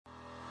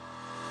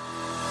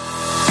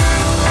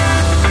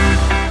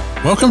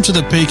Welcome to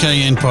the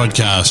PKN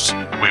Podcast,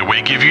 where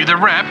we give you the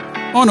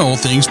wrap on all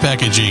things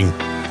packaging.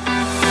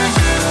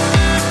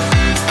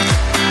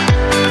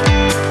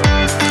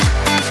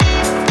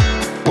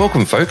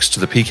 Welcome, folks,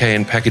 to the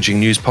PKN Packaging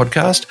News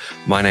Podcast.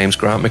 My name's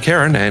Grant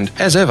McCarran, and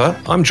as ever,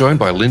 I'm joined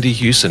by Lindy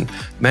Hewson,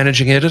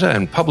 Managing Editor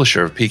and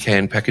Publisher of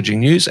PKN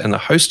Packaging News and the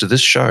host of this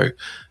show.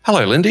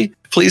 Hello, Lindy.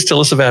 Please tell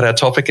us about our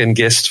topic and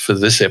guest for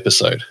this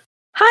episode.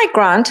 Hi,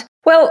 Grant.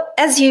 Well,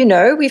 as you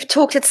know, we've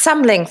talked at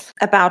some length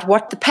about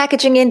what the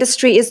packaging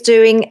industry is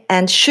doing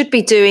and should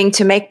be doing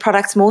to make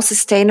products more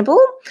sustainable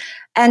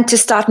and to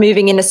start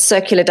moving in a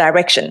circular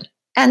direction.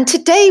 And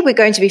today we're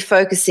going to be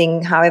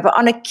focusing, however,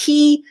 on a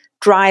key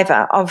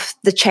driver of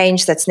the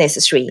change that's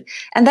necessary,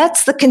 and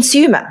that's the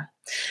consumer.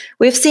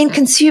 We've seen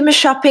consumer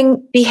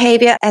shopping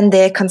behavior and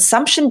their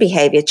consumption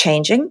behavior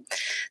changing.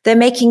 They're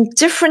making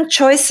different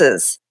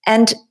choices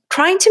and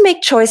trying to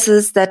make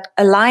choices that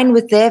align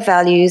with their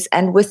values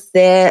and with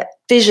their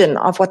vision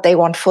of what they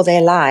want for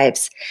their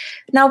lives.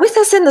 Now, with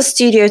us in the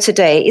studio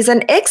today is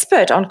an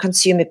expert on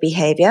consumer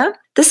behavior.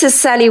 This is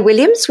Sally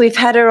Williams. We've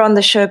had her on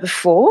the show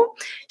before.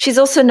 She's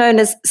also known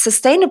as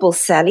Sustainable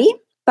Sally,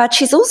 but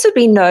she's also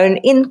been known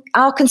in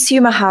our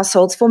consumer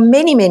households for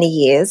many, many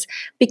years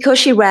because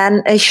she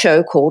ran a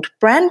show called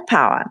Brand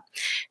Power.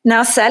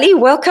 Now, Sally,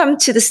 welcome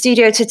to the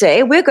studio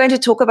today. We're going to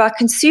talk about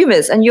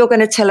consumers, and you're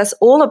going to tell us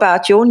all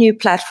about your new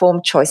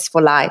platform, Choice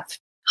for Life.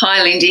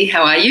 Hi, Lindy.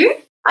 How are you?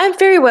 I'm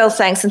very well,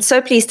 thanks, and so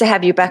pleased to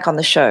have you back on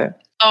the show.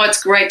 Oh,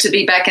 it's great to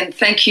be back, and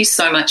thank you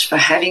so much for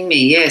having me.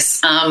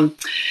 Yes,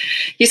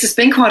 it's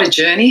been quite a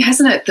journey,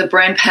 hasn't it? The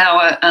Brand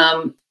Power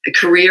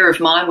career of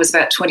mine was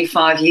about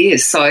 25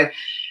 years, so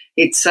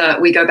it's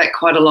we go back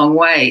quite a long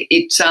way.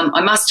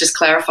 I must just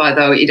clarify,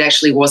 though, it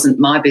actually wasn't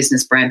my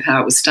business, Brand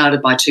Power. It was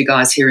started by two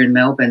guys here in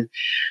Melbourne,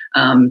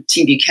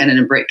 Tim Buchanan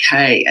and Brett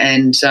Kay.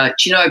 And do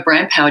you know,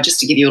 Brand Power, just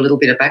to give you a little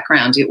bit of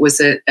background, it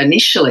was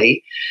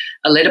initially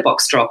a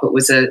letterbox drop. It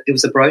was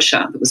a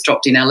brochure that was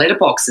dropped in our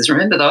letterboxes.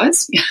 Remember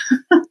those?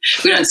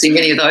 We don't see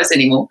many of those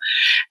anymore.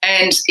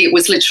 And it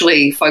was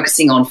literally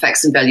focusing on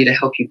facts and value to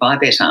help you buy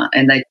better.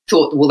 And they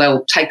thought, well,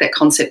 they'll take that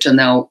concept and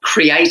they'll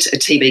create a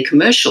TV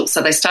commercial.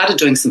 So they started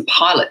doing some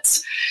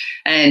pilots.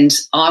 And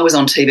I was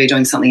on TV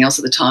doing something else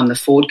at the time, the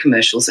Ford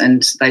commercials,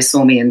 and they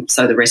saw me, and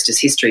so the rest is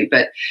history.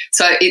 But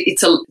so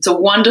it's a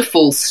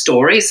wonderful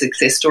story,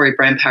 success story,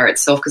 Brand Power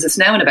itself, because it's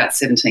now in about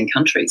 17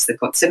 countries. They've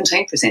got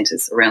 17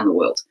 presenters around the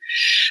world.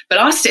 But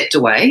I stepped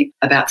away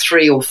about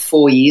 3 or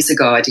 4 years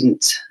ago. I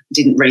didn't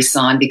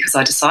re-sign because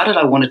I decided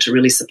I wanted to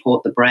really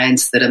support the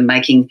brands that are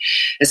making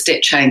a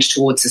step change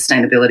towards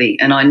sustainability.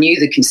 And I knew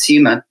the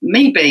consumer,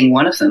 me being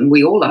one of them,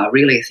 we all are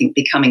really, I think,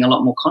 becoming a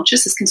lot more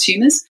conscious as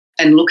consumers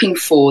and looking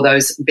for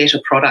those better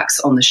products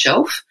on the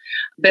shelf.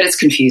 But it's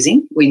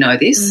confusing. We know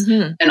this.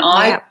 Mm-hmm. And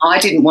I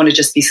didn't want to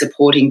just be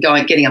supporting,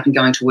 getting up and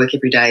going to work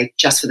every day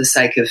just for the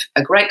sake of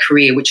a great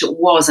career, which it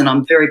was, and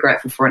I'm very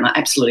grateful for it, and I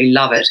absolutely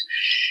love it.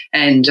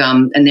 And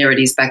there it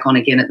is back on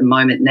again at the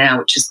moment now,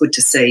 which is good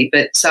to see.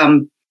 But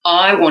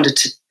I wanted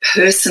to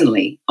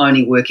personally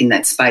only work in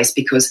that space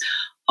because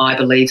I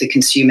believe the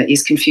consumer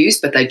is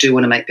confused, but they do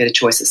want to make better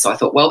choices. So I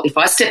thought, well, if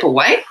I step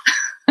away,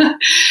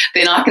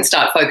 then I can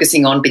start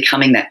focusing on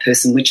becoming that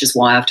person, which is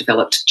why I've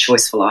developed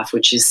Choice for Life,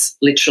 which is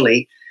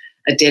literally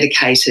a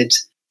dedicated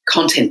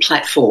content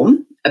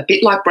platform, a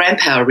bit like Brand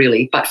Power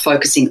really, but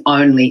focusing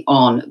only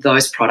on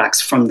those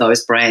products from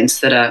those brands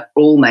that are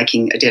all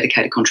making a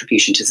dedicated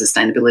contribution to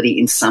sustainability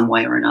in some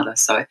way or another.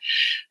 So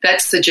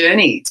that's the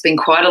journey. It's been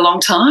quite a long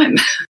time.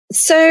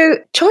 So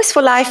Choice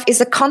for Life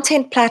is a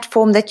content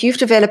platform that you've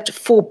developed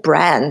for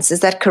brands. Is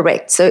that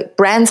correct? So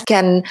brands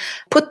can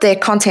put their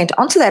content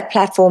onto that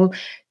platform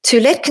to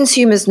let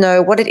consumers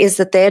know what it is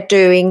that they're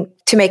doing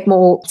to make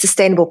more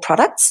sustainable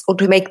products, or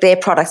to make their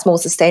products more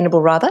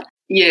sustainable rather?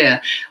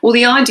 Yeah. Well,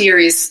 the idea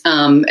is,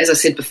 as I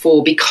said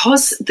before,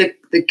 because the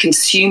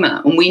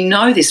consumer, and we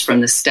know this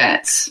from the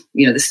stats,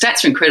 you know, the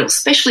stats are incredible,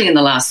 especially in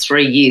the last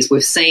 3 years.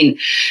 We've seen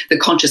the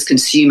conscious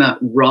consumer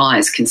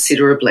rise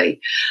considerably.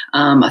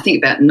 I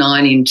think about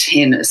 9 in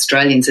 10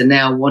 Australians are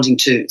now wanting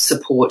to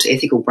support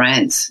ethical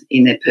brands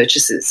in their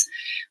purchases,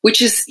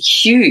 which is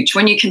huge.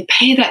 When you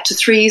compare that to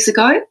 3 years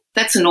ago,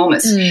 that's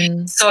enormous.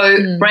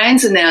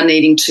 Brands are now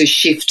needing to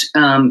shift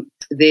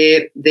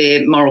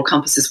their moral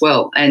compass as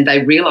well, and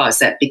they realise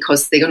that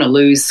because they're going to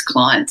lose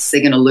clients,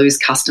 they're going to lose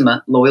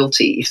customer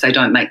loyalty if they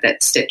don't make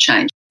that step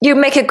change. You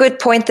make a good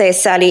point there,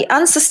 Sally.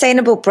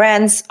 Unsustainable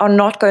brands are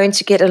not going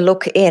to get a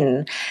look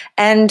in.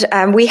 And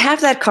we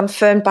have that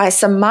confirmed by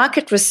some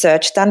market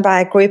research done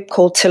by a group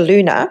called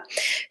Toluna,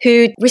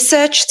 who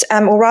researched,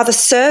 or rather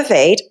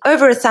surveyed,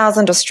 over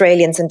 1,000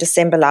 Australians in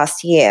December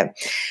last year.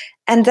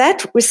 And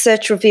that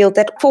research revealed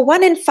that for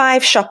 1 in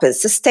 5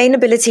 shoppers,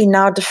 sustainability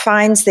now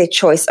defines their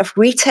choice of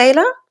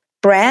retailer,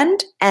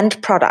 brand, and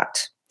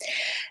product.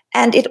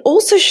 And it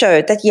also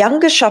showed that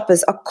younger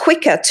shoppers are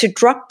quicker to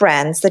drop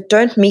brands that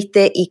don't meet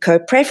their eco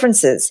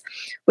preferences,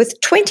 with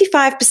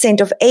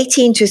 25% of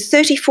 18 to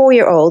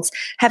 34-year-olds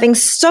having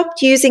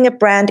stopped using a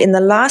brand in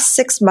the last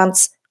 6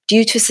 months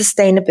due to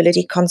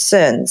sustainability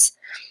concerns.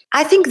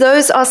 I think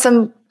those are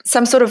some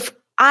some sort of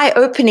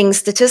eye-opening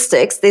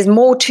statistics. There's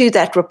more to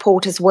that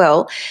report as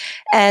well.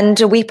 And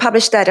we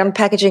published that on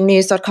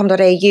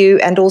packagingnews.com.au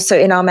and also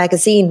in our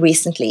magazine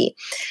recently.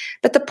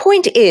 But the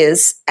point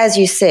is, as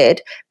you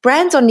said,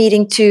 brands are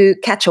needing to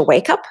catch a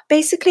wake up,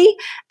 basically,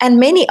 and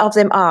many of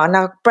them are.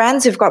 Now,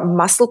 brands who've got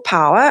muscle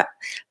power,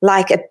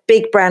 like a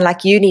big brand like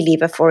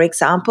Unilever, for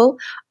example,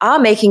 are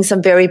making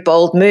some very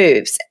bold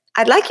moves.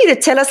 I'd like you to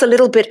tell us a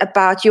little bit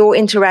about your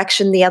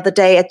interaction the other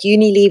day at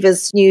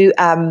Unilever's new,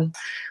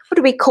 what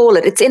do we call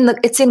it?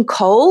 It's in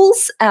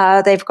Coles.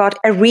 They've got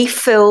a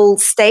refill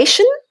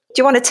station. Do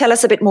you want to tell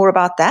us a bit more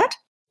about that?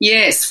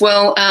 Yes,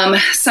 well,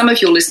 some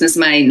of your listeners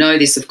may know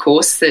this, of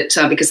course, that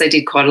because they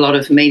did quite a lot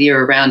of media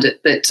around it,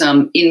 but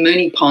in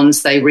Moonee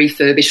Ponds, they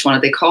refurbished one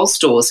of their Coles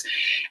stores,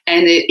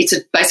 and it's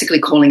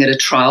basically calling it a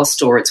trial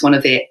store. It's one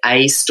of their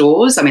A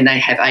stores. I mean, they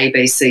have A,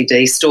 B, C,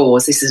 D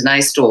stores. This is an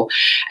A store.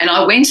 And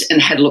I went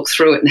and had a look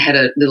through it and had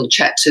a little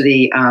chat to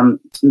the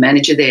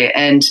manager there,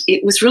 and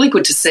it was really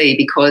good to see,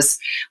 because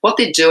what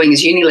they're doing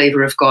is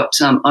Unilever have got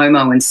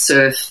Omo and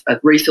Surf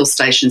refill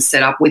stations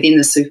set up within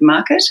the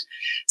supermarket.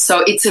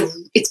 So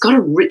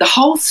the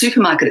whole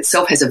supermarket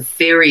itself has a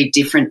very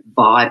different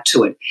vibe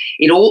to it.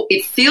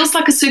 It feels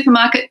like a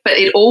supermarket, but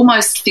it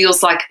almost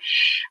feels like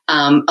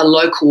a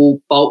local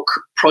bulk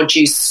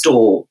produce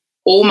store,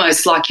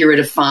 almost like you're at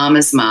a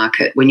farmer's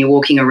market when you're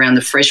walking around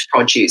the fresh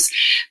produce.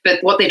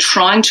 But what they're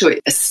trying to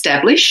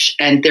establish,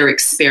 and they're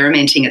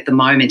experimenting at the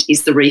moment,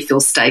 is the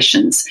refill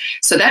stations.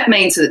 So that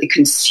means that the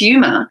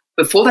consumer,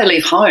 before they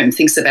leave home,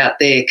 thinks about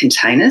their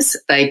containers.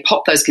 They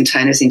pop those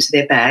containers into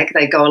their bag,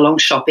 they go along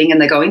shopping,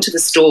 and they go into the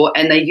store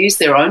and they use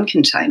their own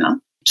container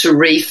to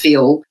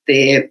refill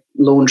their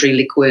laundry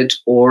liquid,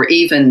 or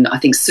even I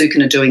think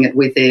Sukin are doing it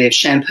with their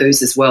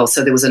shampoos as well.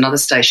 So there was another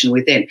station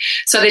with them.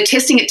 So they're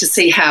testing it to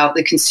see how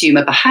the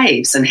consumer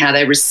behaves and how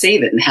they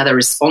receive it and how they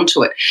respond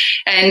to it.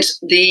 And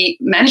the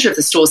manager of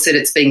the store said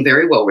it's being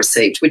very well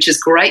received, which is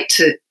great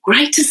to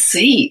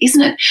see,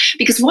 isn't it?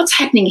 Because what's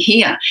happening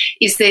here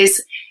is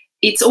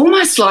it's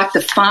almost like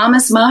the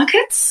farmers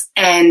markets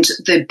and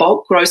the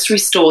bulk grocery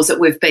stores that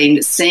we've been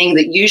seeing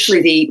that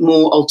usually the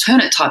more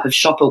alternate type of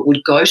shopper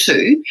would go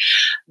to.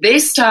 They're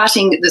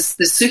starting, the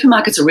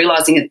supermarkets are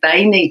realising that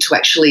they need to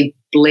actually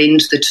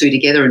blend the two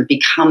together and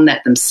become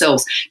that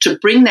themselves to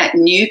bring that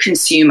new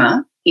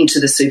consumer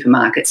into the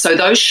supermarket. So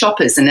those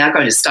shoppers are now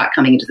going to start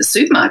coming into the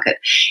supermarket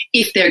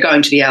if they're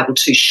going to be able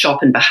to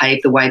shop and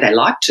behave the way they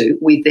like to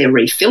with their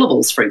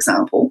refillables, for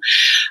example.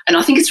 And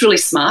I think it's really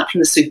smart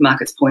from the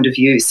supermarket's point of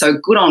view. So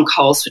good on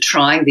Coles for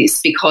trying this,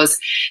 because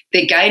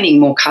they're gaining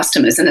more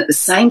customers and at the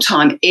same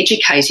time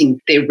educating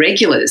their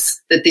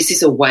regulars that this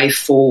is a way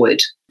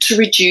forward to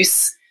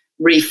reduce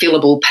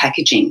refillable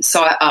packaging.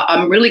 So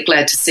I'm really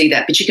glad to see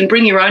that. But you can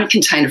bring your own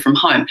container from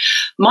home.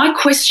 My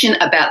question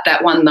about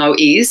that one, though,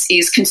 is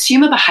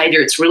consumer behaviour.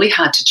 It's really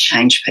hard to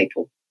change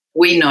people.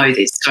 We know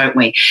this, don't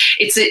we?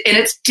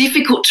 It's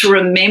difficult to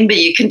remember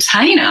your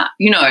container.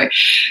 You know,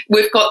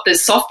 we've got the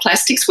soft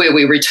plastics where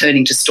we're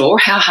returning to store.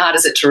 How hard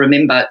is it to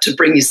remember to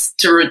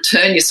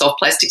return your soft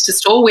plastics to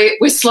store?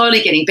 We're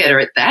slowly getting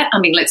better at that. I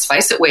mean, let's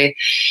face it,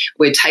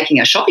 we're taking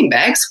our shopping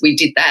bags. We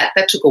did that.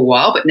 That took a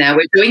while, but now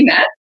we're doing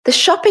that. The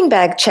shopping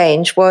bag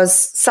change was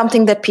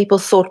something that people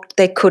thought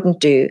they couldn't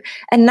do.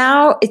 And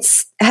now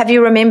have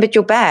you remembered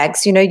your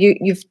bags? You know,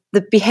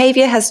 the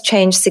behavior has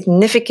changed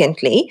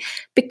significantly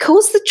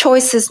because the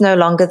choice is no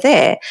longer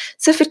there.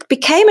 So if it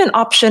became an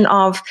option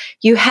of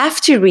you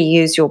have to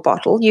reuse your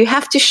bottle, you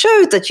have to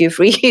show that you've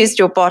reused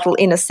your bottle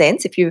in a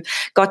sense, if you've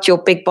got your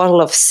big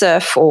bottle of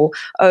Surf or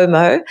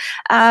Omo,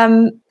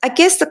 I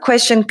guess the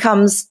question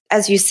comes,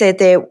 as you said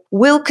there,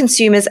 will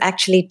consumers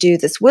actually do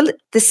this? Will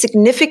the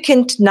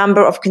significant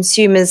number of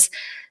consumers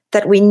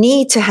that we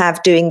need to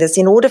have doing this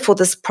in order for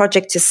this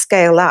project to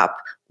scale up,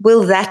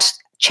 will that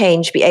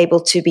change be able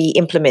to be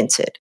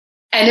implemented?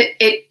 And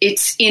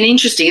it's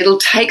interesting. It'll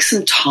take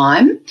some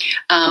time.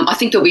 I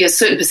think there'll be a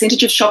certain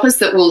percentage of shoppers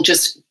that will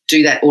just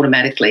do that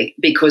automatically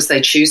because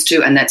they choose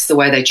to, and that's the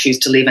way they choose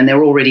to live, and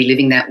they're already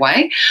living that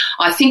way.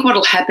 I think what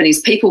will happen is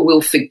people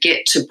will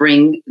forget to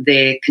bring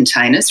their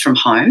containers from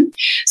home.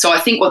 So I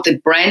think what the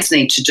brands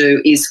need to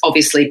do is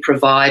obviously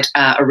provide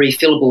a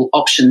refillable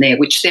option there,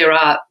 which there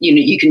are,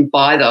 you can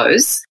buy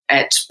those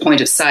at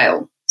point of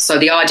sale. So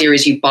the idea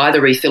is you buy the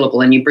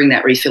refillable and you bring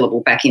that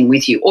refillable back in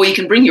with you. Or you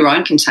can bring your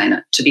own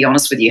container, to be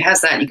honest with you. How's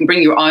that? You can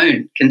bring your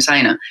own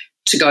container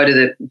to go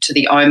to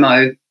the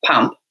Omo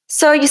pump.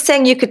 So you're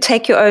saying you could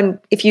take your own,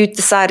 if you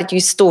decided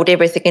you stored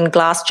everything in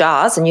glass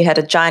jars and you had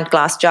a giant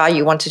glass jar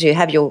you wanted to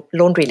have your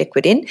laundry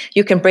liquid in,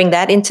 you can bring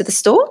that into the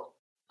store?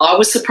 I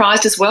was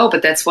surprised as well,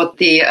 but that's what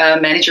the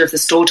manager of the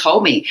store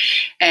told me.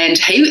 And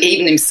he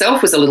even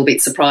himself was a little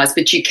bit surprised,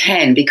 but you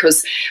can,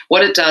 because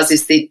what it does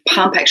is the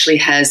pump actually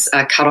has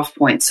a cut-off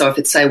point. So if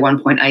it's, say,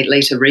 1.8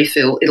 litre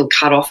refill, it'll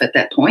cut off at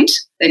that point.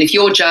 And if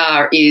your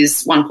jar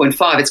is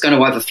 1.5, it's going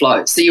to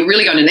overflow. So you're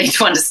really going to need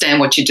to understand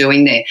what you're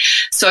doing there.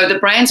 So the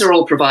brands are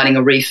all providing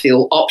a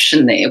refill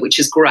option there, which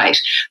is great.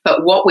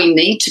 But what we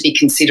need to be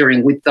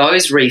considering with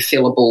those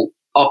refillable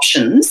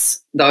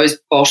options, those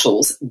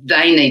bottles,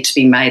 they need to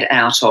be made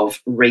out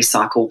of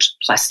recycled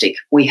plastic.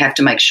 We have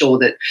to make sure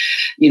that,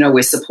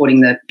 we're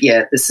supporting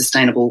the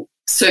sustainable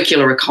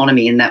circular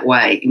economy in that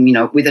way,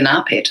 with an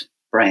rPET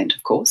brand,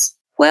 of course.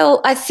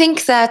 Well, I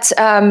think that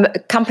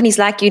companies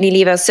like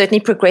Unilever are certainly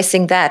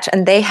progressing that,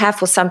 and they have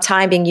for some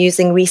time been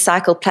using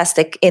recycled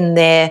plastic in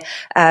their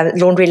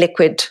laundry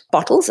liquid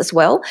bottles as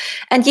well.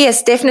 And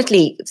yes,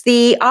 definitely,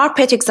 the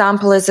rPET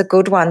example is a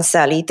good one,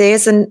 Sally.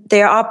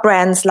 There are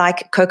brands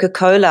like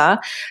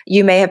Coca-Cola.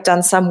 You may have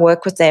done some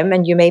work with them,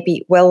 and you may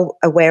be well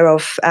aware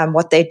of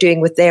what they're doing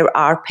with their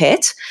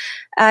rPET.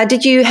 Have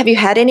you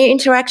had any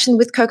interaction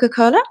with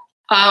Coca-Cola?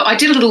 I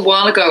did a little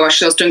while ago.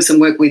 Actually, I was doing some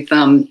work with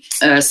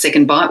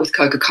Second Bite with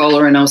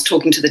Coca-Cola, and I was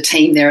talking to the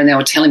team there, and they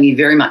were telling me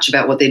very much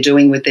about what they're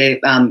doing with their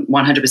 100%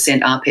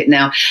 rPET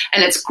now.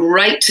 And it's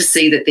great to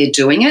see that they're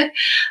doing it.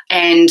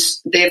 And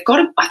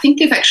I think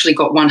they've actually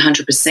got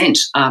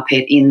 100%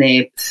 rPET in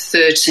their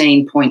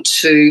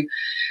 13.2,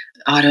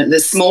 the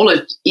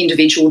smaller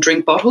individual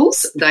drink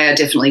bottles. They are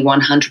definitely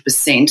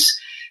 100%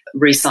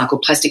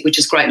 recycled plastic, which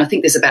is great. And I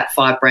think there's about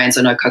 5 brands.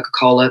 I know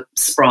Coca-Cola,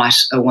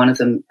 Sprite are one of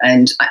them.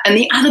 And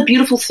the other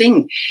beautiful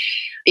thing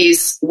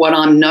is what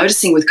I'm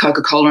noticing with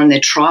Coca-Cola, and they're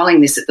trialling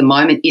this at the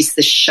moment, is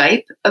the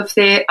shape of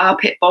their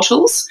rPET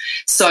bottles.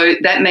 So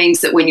that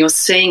means that when you're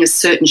seeing a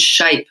certain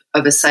shape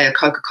of a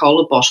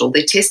Coca-Cola bottle,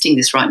 they're testing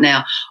this right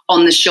now,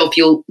 on the shelf,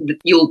 you'll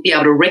be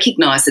able to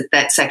recognise that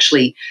that's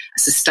actually a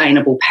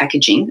sustainable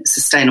packaging, a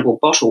sustainable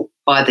bottle,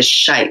 by the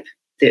shape,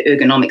 the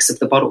ergonomics of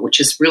the bottle, which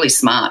is really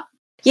smart.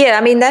 Yeah,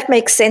 I mean, that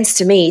makes sense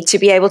to me, to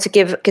be able to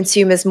give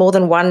consumers more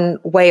than one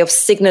way of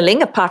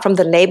signaling, apart from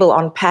the label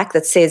on pack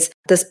that says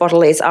this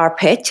bottle is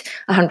rPET,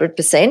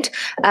 100%.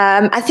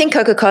 I think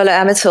Coca-Cola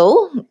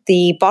Amatil,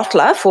 the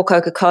bottler for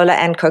Coca-Cola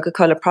and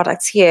Coca-Cola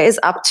products here, is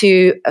up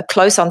to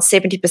close on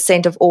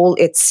 70% of all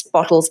its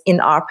bottles in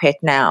rPET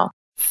now.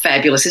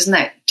 Fabulous, isn't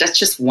that? That's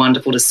just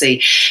wonderful to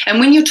see. And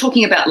when you're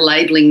talking about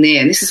labelling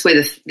there, and this is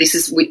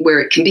where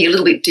it can be a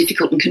little bit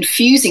difficult and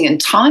confusing and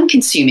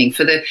time-consuming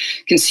for the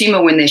consumer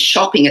when they're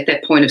shopping at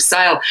that point of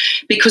sale,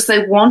 because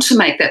they want to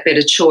make that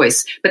better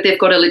choice, but they've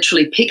got to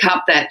literally pick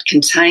up that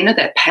container,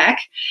 that pack,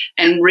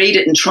 and read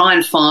it and try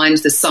and find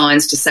the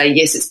signs to say,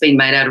 yes, it's been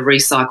made out of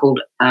recycled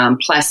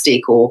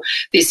plastic, or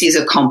this is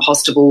a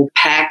compostable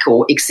pack,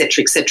 or et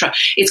cetera, et cetera.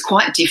 It's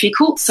quite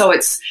difficult. So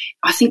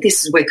I think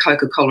this is where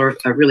Coca-Cola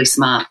are really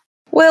smart.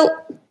 Well,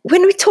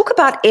 when we talk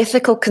about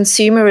ethical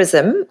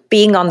consumerism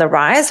being on the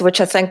rise,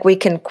 which I think we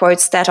can quote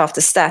stat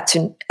after stat,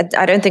 and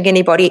I don't think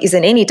anybody is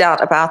in any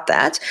doubt about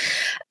that,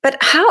 but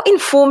how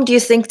informed do you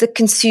think the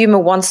consumer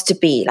wants to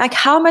be? Like,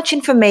 how much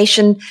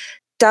information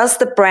does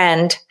the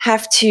brand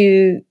have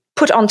to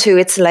put onto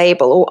its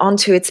label or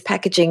onto its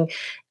packaging?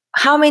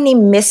 How many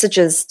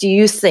messages do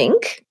you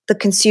think the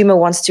consumer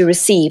wants to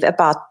receive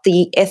about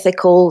the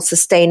ethical,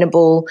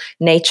 sustainable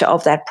nature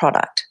of that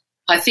product?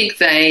 I think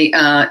they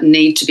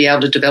need to be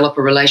able to develop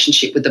a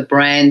relationship with the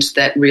brand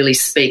that really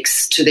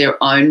speaks to their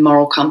own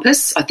moral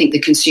compass. I think the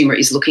consumer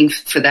is looking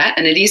for that,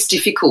 and it is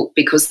difficult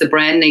because the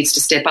brand needs to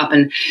step up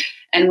and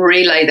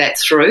relay that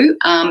through.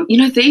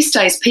 These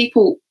days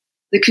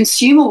the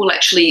consumer will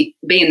actually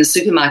be in the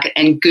supermarket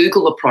and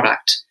Google a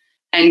product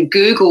and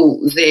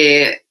Google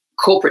their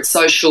corporate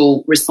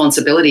social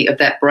responsibility of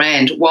that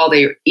brand while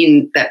they're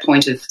in that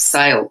point of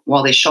sale,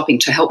 while they're shopping,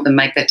 to help them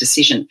make that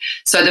decision.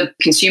 So the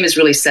consumer's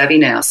really savvy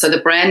now. So the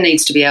brand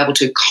needs to be able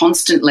to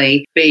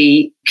constantly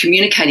be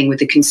communicating with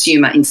the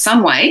consumer in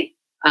some way,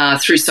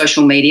 through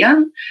social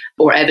media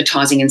or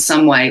advertising in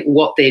some way,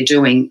 what they're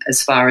doing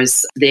as far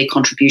as their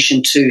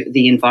contribution to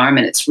the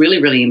environment. It's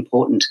really, really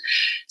important.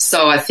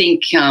 So I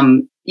think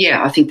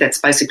I think that's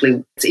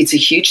basically, it's a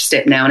huge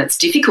step now, and it's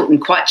difficult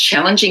and quite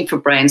challenging for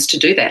brands to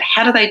do that.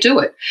 How do they do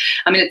it?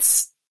 I mean,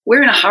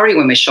 we're in a hurry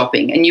when we're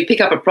shopping, and you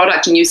pick up a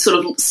product and you're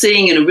sort of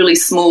seeing in a really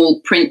small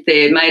print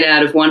there, made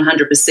out of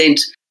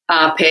 100%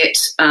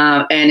 rPET,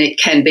 and it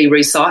can be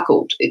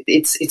recycled.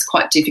 It's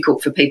quite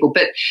difficult for people.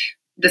 But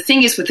the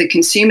thing is, with the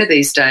consumer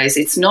these days,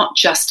 it's not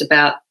just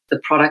about the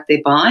product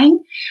they're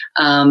buying.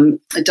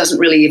 It doesn't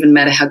really even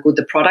matter how good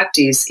the product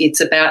is. It's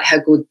about how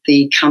good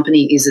the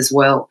company is as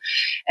well.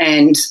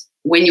 And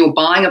when you're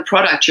buying a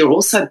product, you're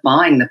also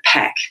buying the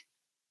pack,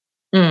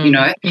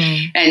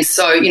 And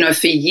so,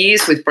 for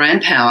years with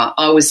Brand Power,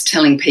 I was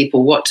telling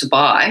people what to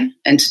buy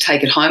and to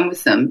take it home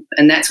with them.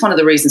 And that's one of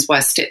the reasons why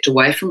I stepped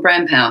away from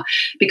Brand Power,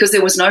 because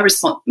there was no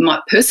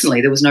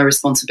personally, there was no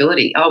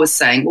responsibility. I was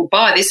saying, well,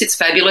 buy this, it's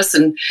fabulous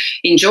and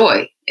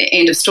enjoy.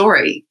 End of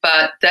story.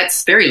 But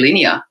that's very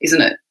linear,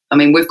 isn't it? I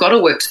mean, we've got to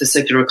work to the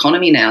circular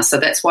economy now. So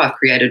that's why I've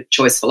created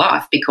Choice for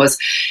Life, because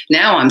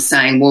now I'm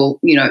saying, well,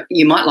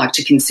 you might like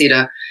to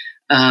consider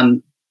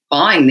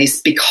buying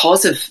this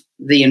because of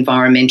the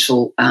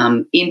environmental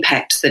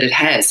impact that it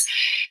has.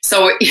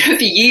 So,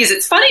 for years,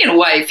 it's funny in a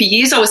way, for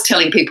years I was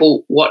telling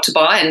people what to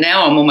buy, and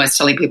now I'm almost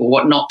telling people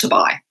what not to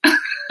buy.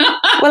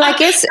 Well, I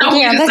guess,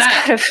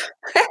 kind of,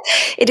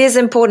 it is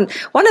important.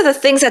 One of the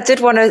things I did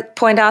want to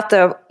point out,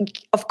 though,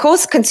 of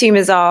course,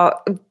 consumers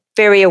are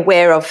very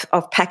aware of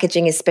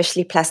packaging,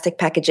 especially plastic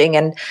packaging,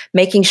 and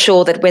making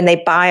sure that when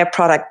they buy a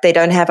product, they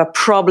don't have a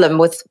problem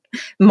with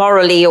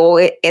morally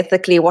or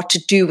ethically what to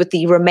do with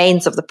the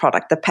remains of the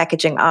product, the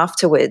packaging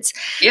afterwards.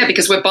 Yeah,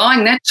 because we're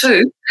buying that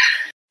too.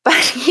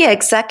 But yeah,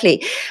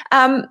 exactly.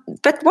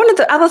 But one of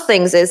the other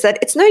things is that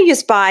it's no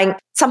use buying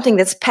something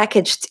that's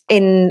packaged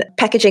in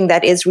packaging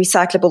that is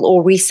recyclable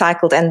or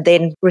recycled and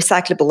then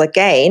recyclable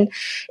again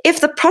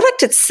if the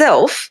product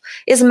itself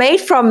is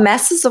made from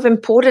masses of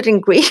imported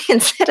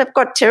ingredients that have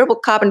got terrible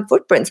carbon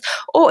footprints,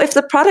 or if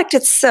the product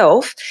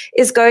itself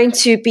is going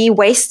to be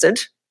wasted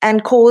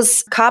and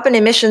cause carbon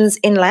emissions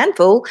in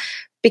landfill,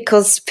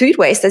 because food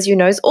waste, as you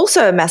know, is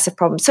also a massive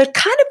problem. So it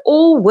kind of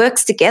all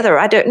works together.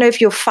 I don't know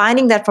if you're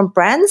finding that from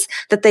brands,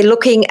 that they're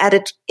looking at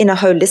it in a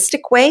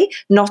holistic way,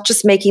 not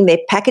just making their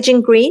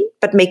packaging green,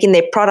 but making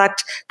their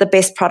product the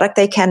best product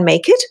they can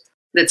make it.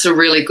 That's a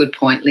really good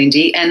point,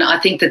 Lindy. And I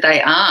think that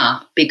they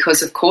are,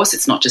 because, of course,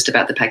 it's not just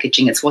about the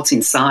packaging, it's what's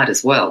inside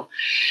as well.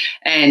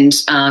 And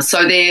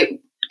so they're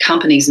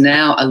companies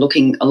now are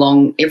looking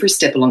along every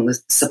step along the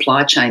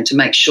supply chain to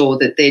make sure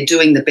that they're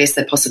doing the best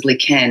they possibly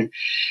can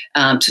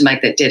to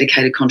make that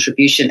dedicated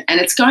contribution.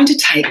 And it's going to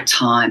take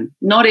time.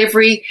 Not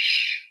every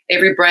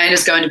brand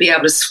is going to be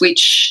able to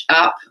switch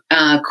up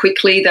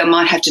quickly. They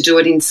might have to do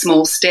it in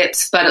small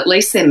steps, but at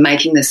least they're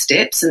making the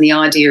steps. And the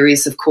idea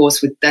is, of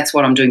course, that's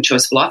what I'm doing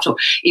Choice for Life for,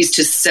 is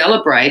to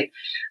celebrate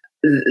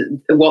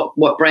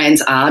what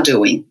brands are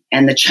doing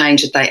and the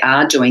change that they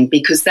are doing,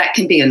 because that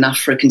can be enough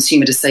for a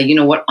consumer to say, you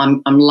know what,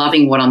 I'm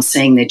loving what I'm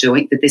seeing they're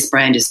doing, that this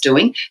brand is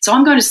doing. So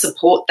I'm going to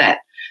support that.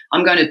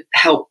 I'm going to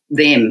help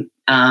them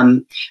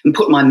and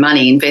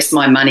invest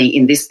my money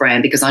in this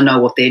brand because I know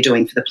what they're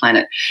doing for the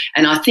planet.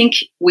 And I think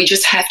we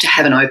just have to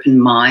have an open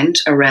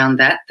mind around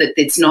that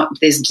it's not,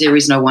 there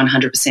is no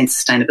 100%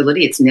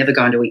 sustainability. It's never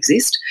going to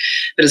exist.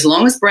 But as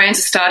long as brands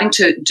are starting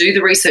to do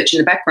the research in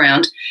the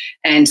background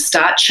and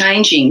start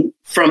changing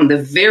from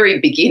the very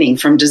beginning,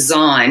 from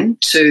design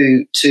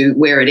to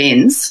where it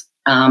ends,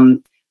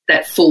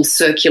 that full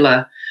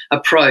circular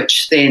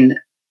approach, then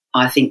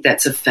I think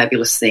that's a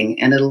fabulous thing,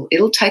 and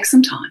it'll take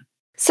some time.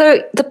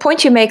 So the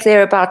point you make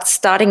there about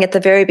starting at the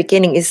very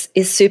beginning is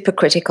super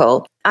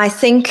critical. I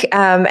think,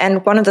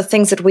 and one of the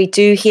things that we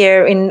do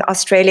here in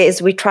Australia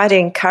is we try to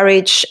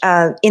encourage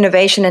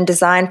innovation and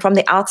design from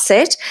the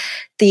outset.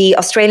 The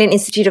Australian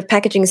Institute of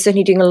Packaging is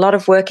certainly doing a lot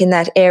of work in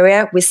that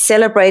area. We're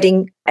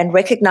celebrating and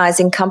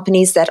recognizing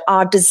companies that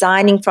are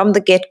designing from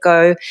the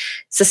get-go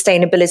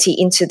sustainability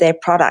into their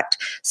product.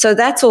 So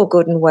that's all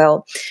good and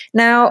well.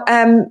 Now,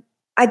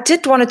 I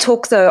did want to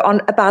talk, though,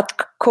 about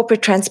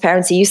corporate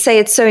transparency. You say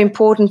it's so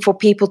important for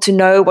people to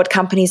know what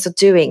companies are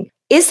doing.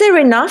 Is there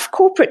enough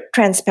corporate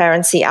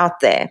transparency out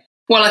there?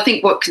 Well, I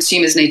think what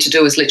consumers need to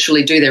do is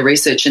literally do their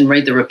research and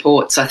read the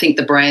reports. I think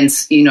the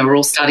brands, are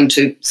all starting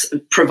to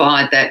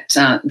provide that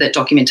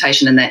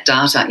documentation and that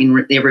data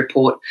in their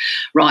report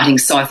writing.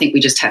 So I think we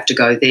just have to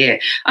go there.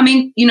 I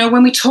mean,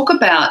 when we talk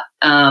about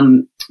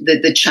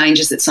the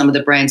changes that some of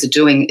the brands are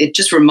doing, it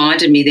just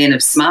reminded me then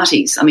of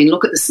Smarties. I mean,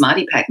 look at the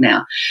Smartie Pack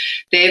now.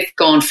 They've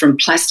gone from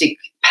plastic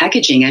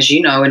packaging, as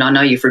you know, and I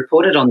know you've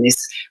reported on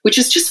this, which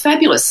is just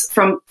fabulous,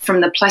 from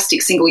the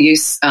plastic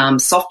single-use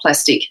soft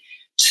plastic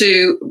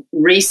to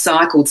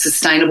recycled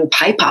sustainable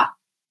paper,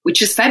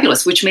 which is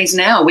fabulous, which means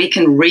now we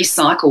can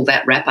recycle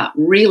that wrapper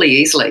really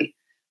easily.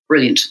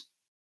 Brilliant.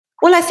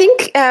 Well, I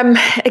think,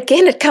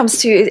 again, it comes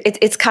to,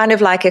 it's kind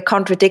of like a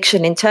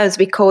contradiction in terms,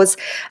 because,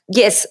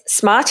 yes,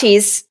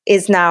 Smarties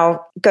is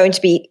now going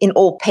to be in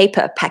all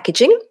paper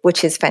packaging,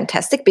 which is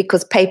fantastic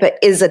because paper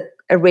is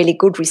a really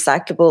good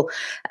recyclable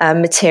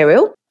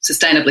material.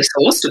 Sustainably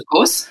sourced, of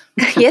course.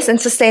 Yes, and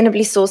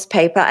sustainably sourced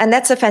paper. And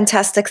that's a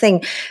fantastic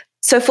thing.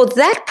 So for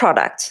that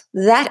product,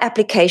 that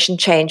application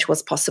change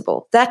was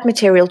possible. That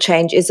material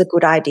change is a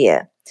good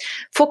idea.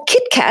 For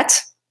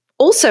KitKat,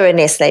 also a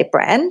Nestle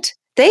brand,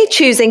 they're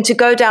choosing to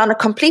go down a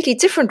completely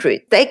different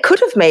route. They could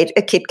have made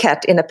a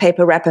KitKat in a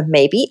paper wrapper,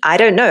 maybe. I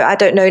don't know. I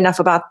don't know enough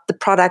about the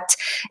product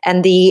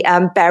and the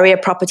barrier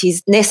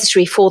properties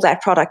necessary for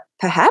that product,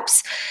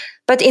 perhaps.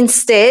 But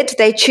instead,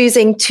 they're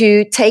choosing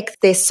to take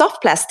their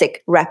soft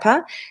plastic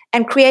wrapper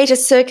and create a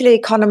circular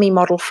economy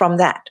model from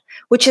that,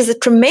 which is a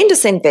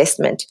tremendous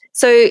investment.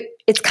 So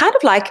it's kind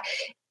of like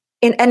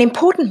an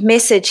important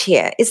message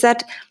here is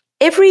that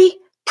every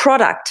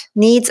product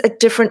needs a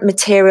different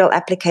material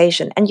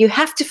application, and you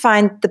have to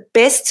find the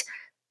best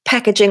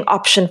packaging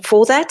option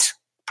for that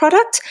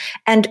product.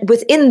 And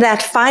within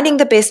that, finding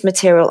the best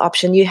material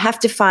option, you have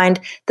to find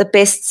the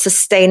best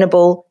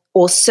sustainable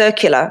or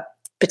circular,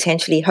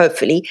 potentially,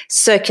 hopefully,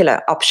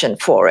 circular option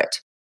for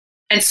it.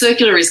 And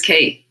circular is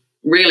key.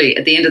 Really,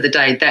 at the end of the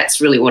day,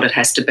 that's really what it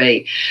has to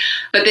be.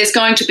 But there's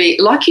going to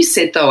be, like you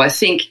said, though, I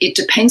think it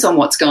depends on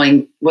what's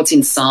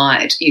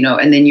inside,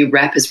 and then your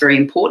wrap is very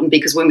important,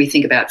 because when we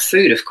think about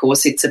food, of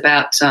course, it's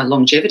about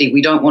longevity.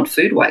 We don't want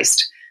food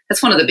waste.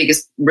 That's one of the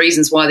biggest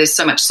reasons why there's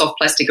so much soft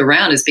plastic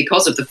around, is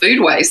because of the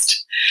food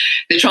waste.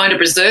 They're trying to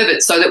preserve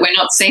it so that we're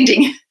not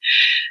sending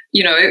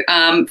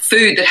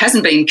food that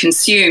hasn't been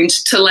consumed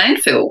to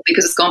landfill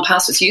because it's gone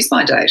past its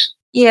use-by date.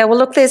 Yeah, well,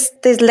 look,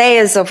 there's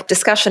layers of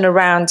discussion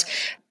around,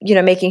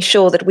 making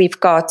sure that we've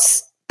got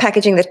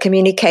packaging that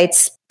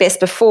communicates best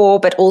before,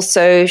 but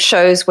also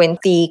shows when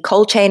the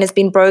cold chain has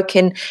been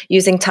broken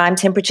using time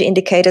temperature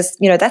indicators.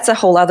 That's a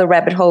whole other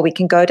rabbit hole we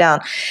can go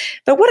down.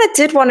 But what I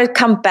did want to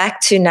come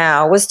back to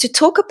now was to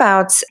talk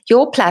about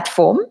your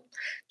platform,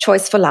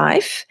 Choice for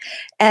Life,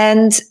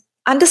 and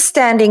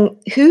understanding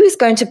who is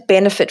going to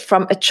benefit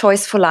from a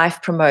Choice for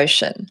Life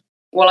promotion.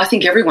 Well, I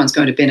think everyone's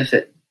going to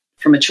benefit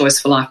from a Choice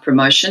for Life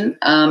promotion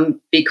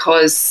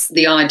because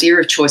the idea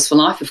of Choice for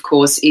Life, of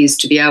course, is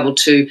to be able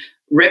to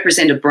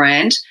represent a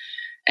brand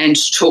and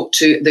talk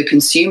to the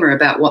consumer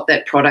about what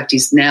that product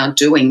is now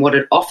doing, what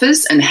it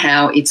offers, and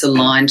how it's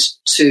aligned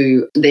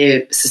to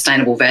their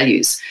sustainable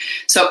values.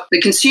 So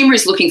the consumer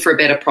is looking for a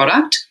better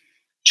product.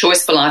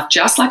 Choice for Life,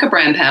 just like a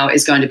Brand Power,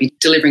 is going to be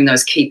delivering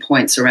those key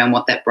points around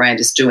what that brand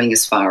is doing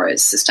as far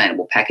as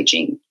sustainable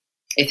packaging,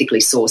 ethically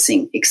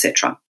sourcing,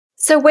 etc.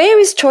 So where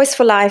is Choice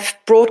for Life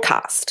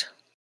broadcast?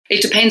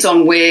 It depends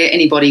on where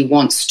anybody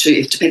wants to.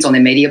 It depends on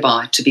their media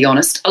buy, to be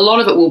honest. A lot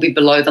of it will be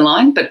below the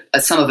line, but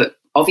some of it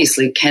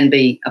obviously can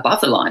be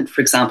above the line.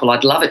 For example,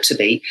 I'd love it to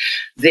be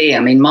there.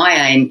 I mean, my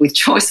aim with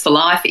Choice for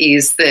Life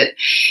is that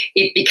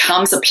it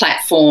becomes a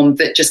platform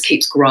that just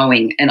keeps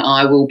growing, and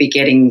I will be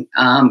getting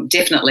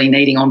definitely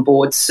needing on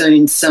board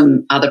soon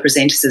some other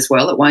presenters as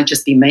well. It won't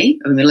just be me.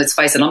 I mean, let's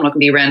face it, I'm not going to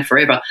be around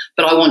forever,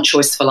 but I want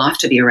Choice for Life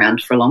to be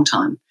around for a long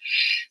time.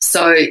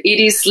 So it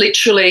is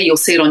literally, you'll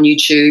see it on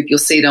YouTube, you'll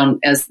see it on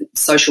as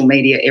social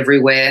media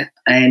everywhere,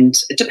 and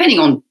depending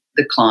on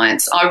the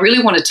clients. I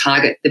really want to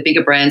target the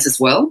bigger brands as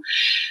well,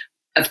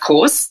 of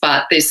course,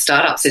 but there's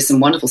some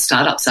wonderful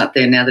startups out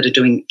there now that are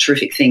doing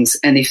terrific things,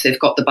 and if they've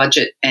got the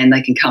budget and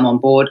they can come on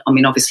board, I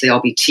mean, obviously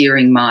I'll be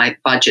tiering my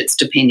budgets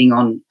depending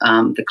on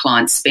the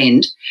client's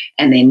spend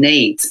and their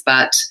needs,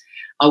 but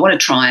I want to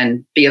try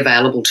and be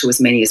available to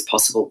as many as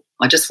possible.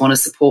 I just want to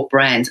support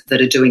brands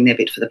that are doing their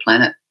bit for the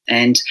planet.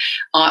 And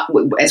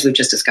as we've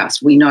just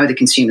discussed, we know the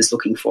consumer's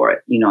looking for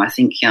it. I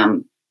think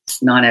 9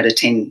 out of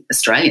 10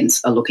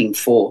 Australians are looking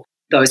for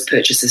those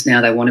purchases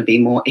now. They want to be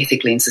more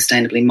ethically and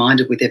sustainably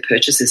minded with their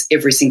purchases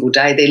every single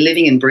day. They're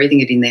living and breathing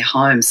it in their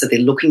homes, so they're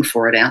looking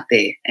for it out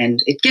there.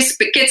 And it gets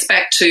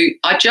back to,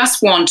 I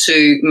just want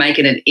to make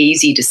it an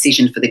easy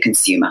decision for the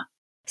consumer.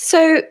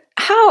 So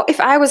if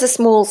I was a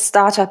small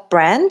startup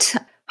brand,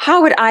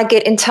 how would I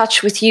get in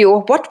touch with you,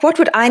 or what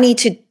would I need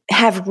to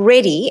have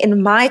ready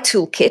in my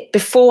toolkit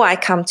before I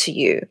come to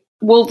you?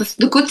 Well,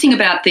 the good thing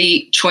about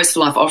the Choice for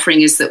Life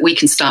offering is that we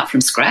can start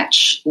from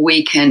scratch.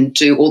 We can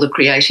do all the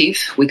creative,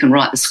 we can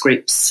write the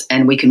scripts,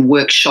 and we can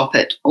workshop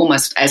it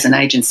almost as an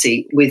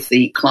agency with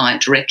the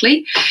client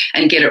directly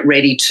and get it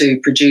ready to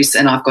produce.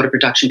 And I've got a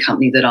production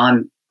company that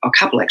a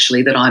couple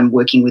actually that I'm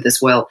working with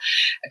as well.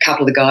 A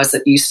couple of the guys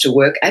that used to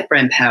work at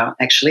Brand Power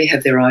actually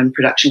have their own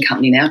production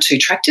company now, 2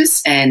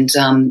 Tractors, and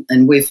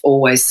we've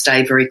always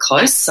stayed very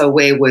close. So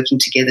we're working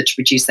together to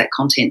produce that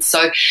content.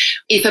 So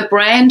if a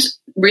brand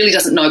really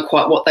doesn't know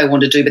quite what they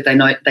want to do, but they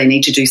know they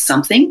need to do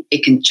something,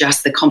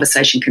 the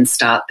conversation can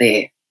start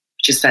there,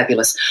 which is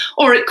fabulous.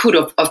 Or it could,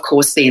 of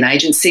course, be an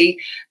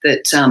agency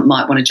that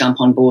might want to jump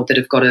on board, that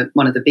have got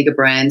one of the bigger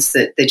brands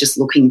that they're just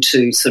looking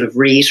to sort of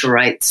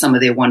reiterate some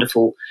of their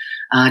wonderful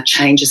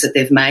changes that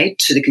they've made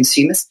to the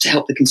consumers to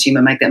help the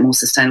consumer make that more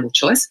sustainable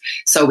choice.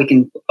 So we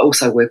can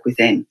also work with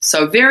them.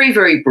 So very,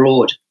 very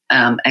broad,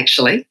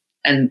 actually.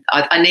 And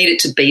I need it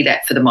to be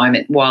that for the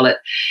moment while it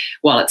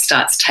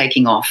starts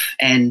taking off.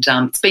 And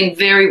it's been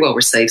very well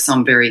received, so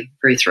I'm very,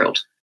 very thrilled.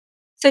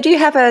 So do you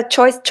have a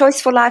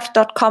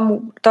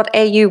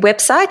choiceforlife.com.au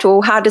website,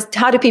 or how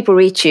do people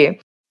reach you?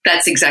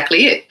 That's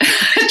exactly it.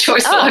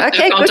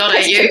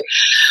 choiceforlife.com.au.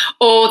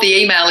 Or the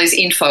email is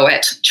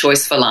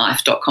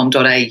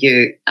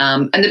info@choiceforlife.com.au.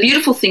 And the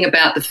beautiful thing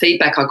about the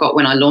feedback I got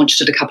when I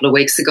launched it a couple of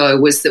weeks ago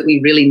was that we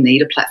really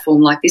need a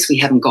platform like this. We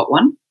haven't got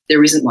one.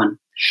 There isn't one,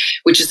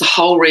 which is the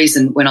whole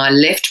reason when I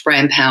left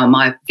Brand Power,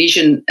 my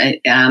vision,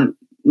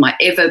 my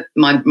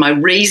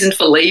reason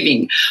for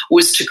leaving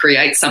was to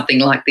create something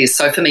like this.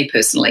 So for me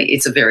personally,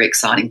 it's a very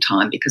exciting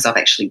time because I've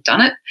actually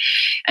done it,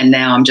 and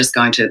now I'm just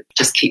going to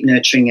just keep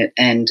nurturing it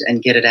and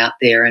get it out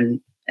there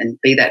and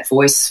be that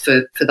voice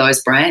for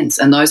those brands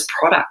and those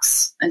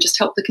products, and just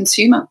help the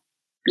consumer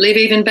live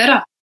even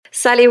better.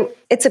 Sally,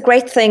 it's a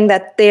great thing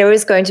that there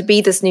is going to be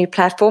this new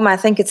platform. I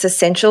think it's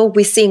essential.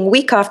 We're seeing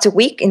week after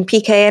week in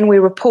PKN, we're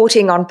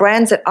reporting on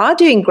brands that are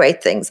doing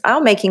great things,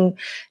 are making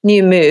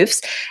new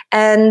moves.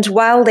 And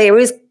while there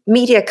is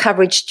media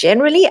coverage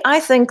generally, I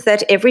think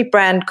that every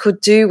brand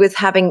could do with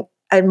having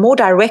a more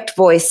direct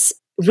voice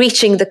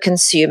reaching the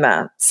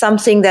consumer,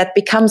 something that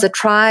becomes a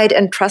tried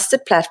and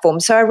trusted platform.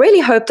 So I really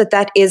hope that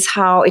that is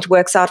how it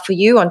works out for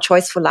you on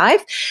Choice for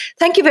Life.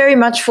 Thank you very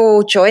much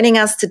for joining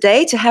us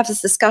today to have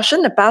this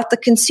discussion about the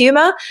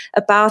consumer,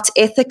 about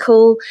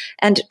ethical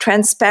and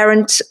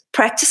transparent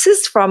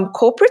practices from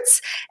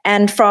corporates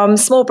and from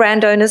small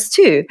brand owners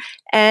too.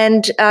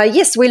 And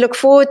yes, we look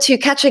forward to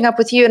catching up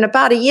with you in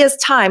about a year's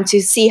time to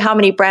see how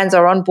many brands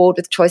are on board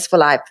with Choice for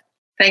Life.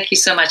 Thank you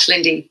so much,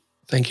 Lindy.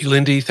 Thank you,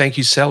 Lindy. Thank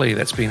you, Sally.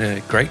 That's been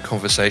a great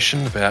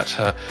conversation about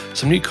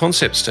some new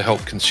concepts to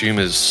help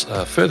consumers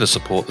further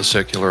support the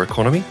circular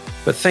economy.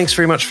 But thanks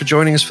very much for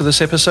joining us for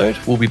this episode.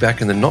 We'll be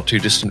back in the not too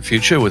distant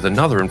future with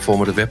another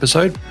informative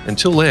episode.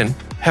 Until then,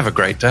 have a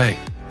great day.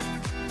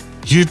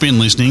 You've been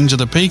listening to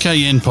the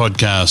PKN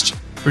Podcast,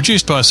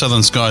 produced by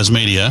Southern Skies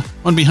Media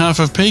on behalf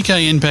of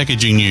PKN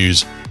Packaging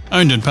News,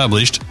 owned and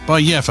published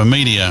by Yaffa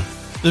Media.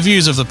 The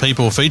views of the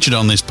people featured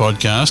on this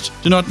podcast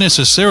do not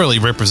necessarily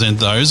represent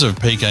those of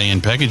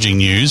PKN Packaging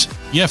News,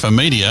 Yaffa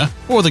Media,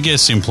 or the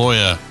guest's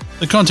employer.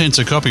 The contents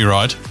are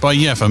copyright by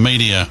Yaffa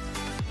Media.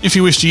 If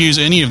you wish to use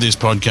any of this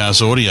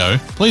podcast audio,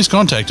 please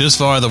contact us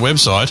via the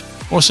website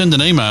or send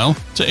an email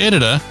to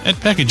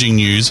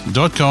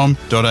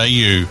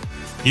editor@packagingnews.com.au.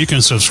 You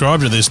can subscribe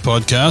to this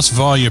podcast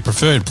via your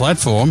preferred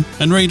platform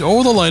and read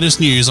all the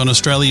latest news on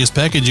Australia's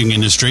packaging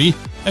industry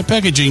at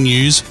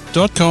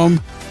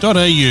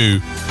packagingnews.com.au.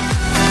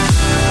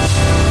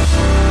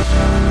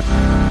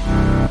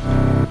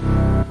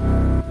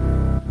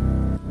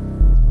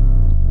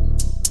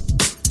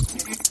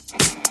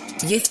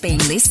 You've been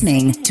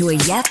listening to a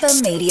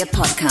Yaffa Media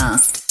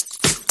podcast.